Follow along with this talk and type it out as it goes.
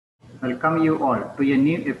Welcome you all to a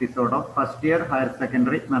new episode of first year higher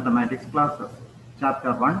secondary mathematics classes.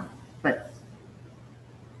 Chapter 1 Sets.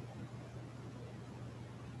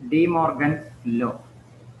 DeMorgan's law.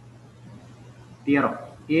 Theorem.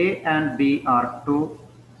 A and B are two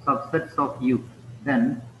subsets of U.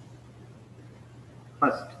 Then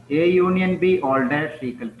first, A union B all dash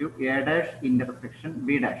equal to A dash intersection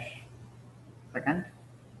B dash. Second,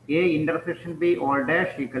 A intersection B all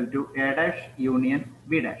dash equal to A dash union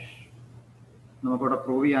B dash. നമുക്കിവിടെ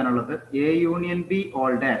prove ചെയ്യാനുള്ളത് A union B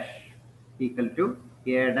all dash equal to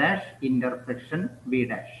A dash intersection B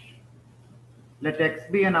dash. Let X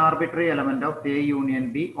B an arbitrary element of A union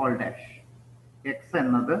B all dash. X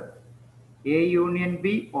എന്നത് A union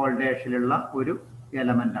B all ഡാഷിലുള്ള ഒരു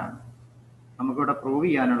element ആണ്. നമുക്കിവിടെ prove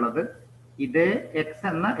ചെയ്യാനുള്ളത് ഇതേ X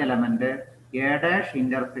എന്ന element A dash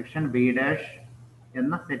intersection B dash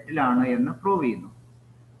എന്ന സെറ്റിലാണ് എന്ന് prove ചെയ്യുന്നു.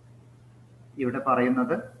 ഇവിടെ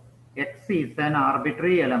പറയുന്നത് X is an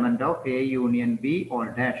arbitrary element of A union B all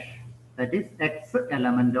dash. That is X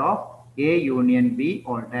element of A union B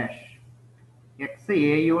all dash. X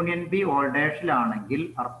A union B all dash ലാണെങ്കിൽ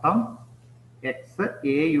അർത്ഥം X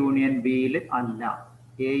A union B യിൽ അല്ല.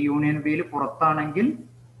 A union B യിൽ പുറത്താണെങ്കിൽ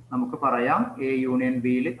നമുക്ക് പറയാം A union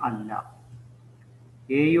B യിൽ അല്ല.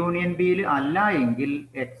 A union B യിൽ അല്ല എങ്കിൽ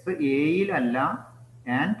X A യിൽ അല്ല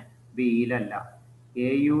and B യിലല്ല. A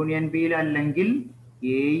union B യിൽ അല്ലെങ്കിൽ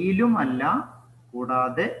എയിലും അല്ല,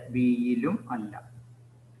 കൂടാതെ ബിയിലും അല്ല.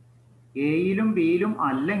 എയിലും ബിയിലും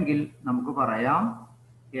അല്ലെങ്കിൽ നമുക്ക് പറയാം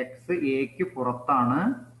എക്സ് എക്ക് പുറത്താണ്,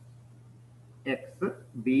 എക്സ്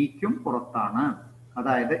ബിക്കും പുറത്താണ്.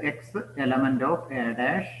 അതായത് X element of A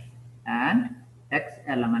dash and X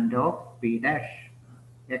element of B dash.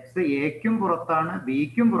 X എക്കും പുറത്താണ്,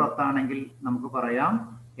 ബിക്കും പുറത്താണെങ്കിൽ നമുക്ക് പറയാം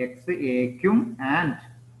എക്സ് എക്കും ആൻഡ്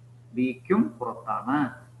ബിക്കും പുറത്താണ്.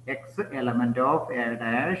 X element of A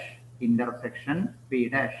dash intersection B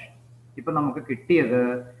dash. ഇപ്പൊ നമുക്ക് കിട്ടിയത്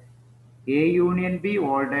എ യൂണിയൻ ബി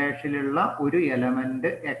ഓൾ ഡാഷിലുള്ള ഒരു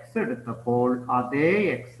എലമെന്റ് എക്സ് എടുത്തപ്പോൾ അതേ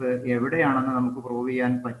എക്സ് എവിടെയാണെന്ന് നമുക്ക് പ്രൂവ്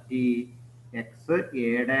ചെയ്യാൻ പറ്റി. എക്സ് എ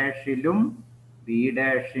ഡാഷിലും ബി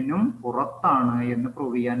ഡാഷിനും പുറത്താണ് എന്ന്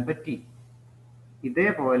പ്രൂവ് ചെയ്യാൻ പറ്റി.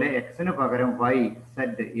 ഇതേപോലെ എക്സിന് പകരം വൈ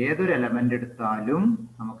സെഡ് ഏതൊരു എലമെന്റ് എടുത്താലും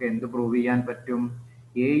നമുക്ക് എന്ത് പ്രൂവ് ചെയ്യാൻ പറ്റും?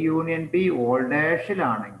 എ യൂണിയൻ ബി ഓൾ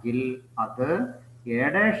ഡാഷിലാണെങ്കിൽ അത് എ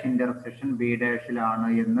ഡാഷ് ഇന്റർസെക്ഷൻ ബി ഡാഷിലാണ്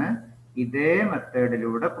എന്ന് ഇതേ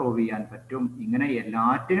മെത്തേഡിലൂടെ പ്രൂവ് ചെയ്യാൻ പറ്റും. ഇങ്ങനെ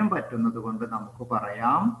എല്ലാറ്റിനും പറ്റുന്നത് കൊണ്ട് നമുക്ക്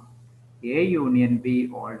പറയാം A union B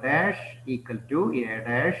all dash equal to A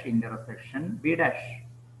dash intersection B dash.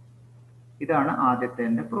 ഇതാണ്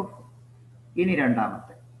ആദ്യത്തെ പ്രൂഫ്. ഇനി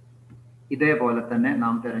രണ്ടാമത്തെ, ഇതേപോലെ തന്നെ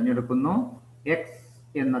നാം തിരഞ്ഞെടുക്കുന്നു എക്സ്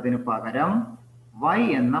എന്നതിന് പകരം y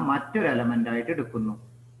എന്ന മറ്റൊരു എലമെന്റ് ആയിട്ട് എടുക്കുന്നു.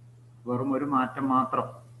 വെറും ഒരു മാറ്റം മാത്രം.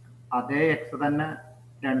 അതേ എക്സ് തന്നെ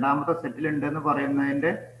രണ്ടാമത്തെ സെറ്റിൽ ഉണ്ടെന്ന്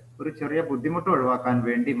പറയുന്നതിന്റെ ഒരു ചെറിയ ബുദ്ധിമുട്ട് ഒഴിവാക്കാൻ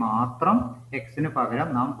വേണ്ടി മാത്രം എക്സിന് പകരം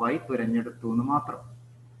നാം y തിരഞ്ഞെടുത്തു എന്ന് മാത്രം.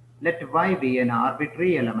 Let y be an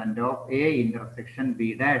arbitrary element of A intersection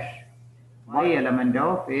B dash. y element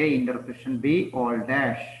of A intersection B all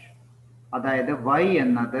dash. അതായത് y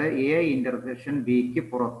എന്നത് A intersection B ക്ക്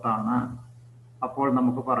പുറത്താണ്. അപ്പോൾ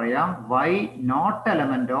നമുക്ക് പറയാം y not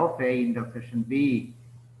element of A intersection B.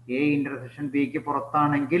 A intersection ബിക്ക്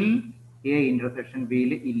പുറത്താണെങ്കിൽ A intersection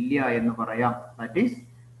ബിയിൽ ഇല്ല എന്ന് പറയാം. That is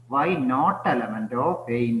y not element of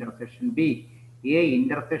A intersection B. A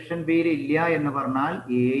intersection ബിയിൽ ഇല്ല എന്ന് പറഞ്ഞാൽ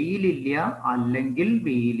എയിലില്ല അല്ലെങ്കിൽ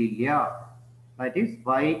ബിയിലില്ല. That is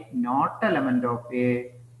y not element of A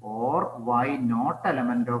or y not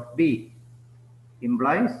element of B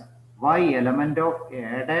implies y element of a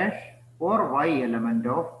dash or y element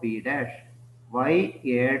of b dash. y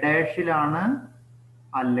a ഡാഷിലാണ്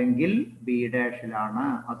അല്ലെങ്കിൽ B ഡാഷിലാണ്.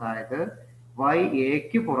 അതായത് y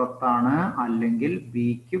എക്ക് പുറത്താണ് അല്ലെങ്കിൽ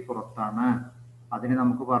ബിക്ക് പുറത്താണ്. അതിന്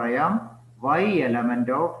നമുക്ക് പറയാം y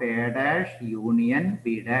element of A dash union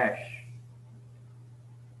B dash.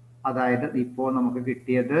 അതായത് ഇപ്പോൾ നമുക്ക്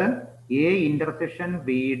കിട്ടിയത് A intersection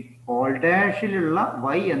B all ഡാഷിലുള്ള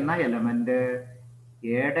y എന്ന element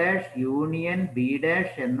A dash union B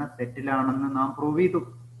dash എന്ന സെറ്റിലാണെന്ന് നാം പ്രൂവ് ചെയ്തു.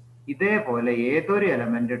 ഇതേപോലെ ഏതൊരു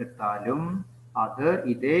എലമെന്റ് എടുത്താലും അത്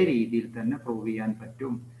ഇതേ രീതിയിൽ തന്നെ പ്രൂവ് ചെയ്യാൻ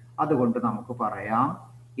പറ്റും. അതുകൊണ്ട് നമുക്ക് പറയാം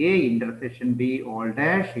A intersection B all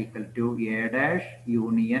dash equal to A dash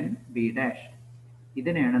union B dash.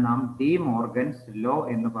 ഇതിനെയാണ് നാം ഡീമോർഗൻസ് ലോ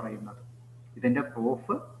എന്ന് പറയുന്നത്. ഇതിന്റെ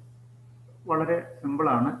പ്രൂഫ് വളരെ സിമ്പിൾ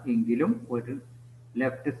ആണ് എങ്കിലും ഒരു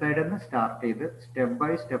ലെഫ്റ്റ് സൈഡിൽ നിന്ന് സ്റ്റാർട്ട് ചെയ്ത് സ്റ്റെപ്പ്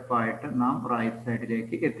ബൈ സ്റ്റെപ്പ് ആയിട്ട് നാം റൈറ്റ്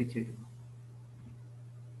സൈഡിലേക്ക് എത്തിച്ചേരുന്നു.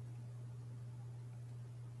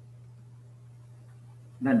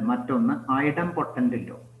 മറ്റൊന്ന് ഐഡംപൊട്ടന്റ്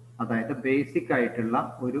ലോ. അതായത് ബേസിക് ആയിട്ടുള്ള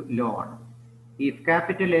ഒരു ലോ ആണ്. If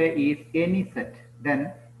capital A is any set, then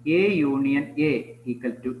A union A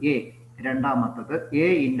equal to A. രണ്ടാമത്തത് A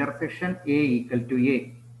intersection A equal to A.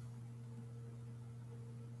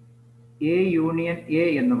 A union A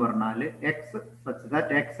എന്ന് പറഞ്ഞാൽ X such that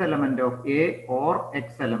X element of A or X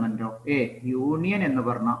element of A. Union എന്ന്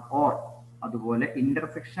പറഞ്ഞാൽ or. അതുപോലെ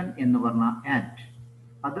intersection എന്ന് പറഞ്ഞാൽ and.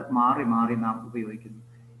 അത് മാറി മാറി നാം ഉപയോഗിക്കുന്നു.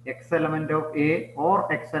 X element of A or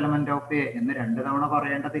X element of A എന്ന് രണ്ട് തവണ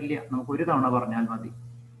പറയേണ്ടതില്ല. നമുക്ക് ഒരു തവണ പറഞ്ഞാൽ മതി.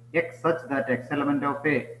 X such that X element of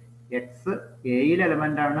A. X Aയിൽ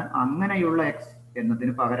element ആണ്, അങ്ങനെയുള്ള X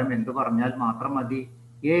എന്നതിന് പകരം എന്ത് പറഞ്ഞാൽ മാത്രം മതി?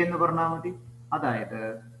 A എന്ന് പറഞ്ഞാൽ മതി. അതായത്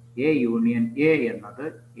A യൂണിയൻ A എന്നത്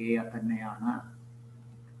A തന്നെയാണ്.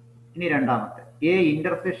 ഇനി രണ്ടാമത്തെ A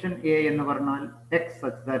ഇന്റർസെക്ഷൻ A എന്ന് പറഞ്ഞാൽ X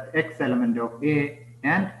such that X element of A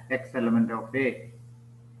and X element of A.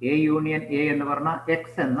 A union A എന്ന് പറഞ്ഞാൽ X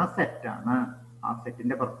എന്ന സെറ്റ് ആണ്. ആ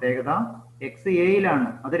സെറ്റിന്റെ പ്രത്യേകത X Aയിലാണ്.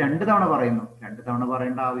 അത് രണ്ട് തവണ പറയുന്നു. രണ്ട് തവണ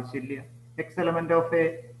പറയേണ്ട ആവശ്യമില്ല. X element of A.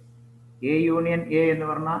 A union A എന്ന്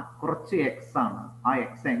പറഞ്ഞാൽ കുറച്ച് X ആണ്. ആ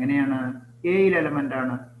X എങ്ങനെയാണ്? Aയിൽ എലമെന്റ്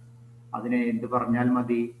ആണ്. അതിനെ എന്ത് പറഞ്ഞാൽ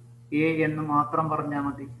മതി? A എന്ന് മാത്രം പറഞ്ഞാൽ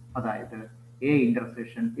മതി. അതായത് A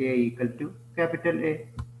intersection A equal to capital A.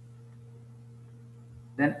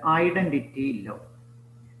 Then identity law.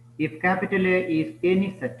 If capital A is any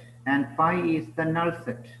set and phi is the null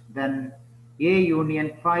set, then A union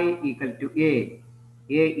phi equal to A.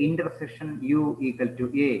 A intersection U equal to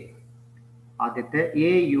A. ആദ്യത്തെ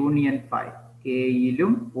A union phi.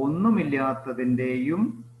 Aയിലും ഒന്നുമില്ലാത്തതിൻ്റെയും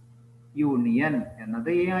union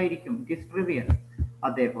എന്നത് A ആയിരിക്കും. It is trivial.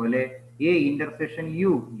 അതേപോലെ A intersection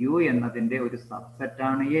U എന്നതിന്റെ ഒരു subset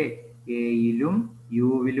ആണ് A. Aയിലും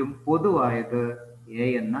യുവിലും പൊതുവായത് A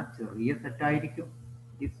എന്ന ചെറിയ set ആയിരിക്കും.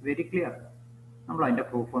 It's very clear. നമ്മൾ അതിന്റെ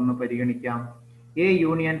പ്രൂഫ് ഒന്ന് പരിഗണിക്കാം. A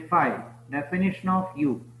union phi. Definition of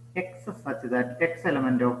U. X such that X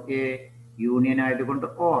element of A union ആയതുകൊണ്ട്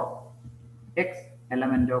or X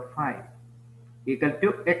element of phi equal to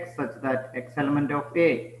X such that X element of A.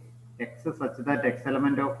 X such that X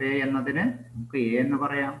element of A എന്നതിന് നമുക്ക് A എന്ന്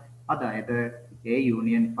പറയാം. അതായത് A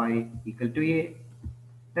union phi equal to A.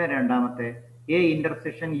 രണ്ടാമത്തെ A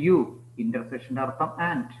intersection U. ഇന്റർസെക്ഷന്റെ അർത്ഥം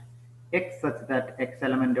and. X such that X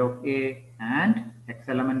element of A and X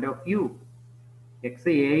element of U. X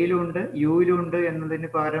Aയിലുണ്ട് യുയിലുണ്ട് എന്നതിന്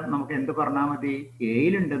പകരം നമുക്ക് എന്ത് പറഞ്ഞാൽ മതി?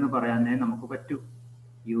 Aയിലുണ്ട് എന്ന് പറയാനേ നമുക്ക് പറ്റൂ.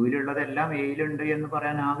 യുയിലുള്ളതെല്ലാം Aയിലുണ്ട് എന്ന്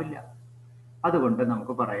പറയാനാവില്ല. അതുകൊണ്ട്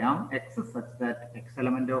നമുക്ക് പറയാം X such that X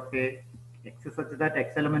element of A. X such that X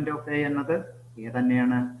element of A എന്നത് A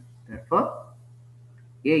തന്നെയാണ്. Therefore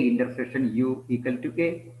A intersection U equal to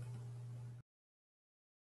A.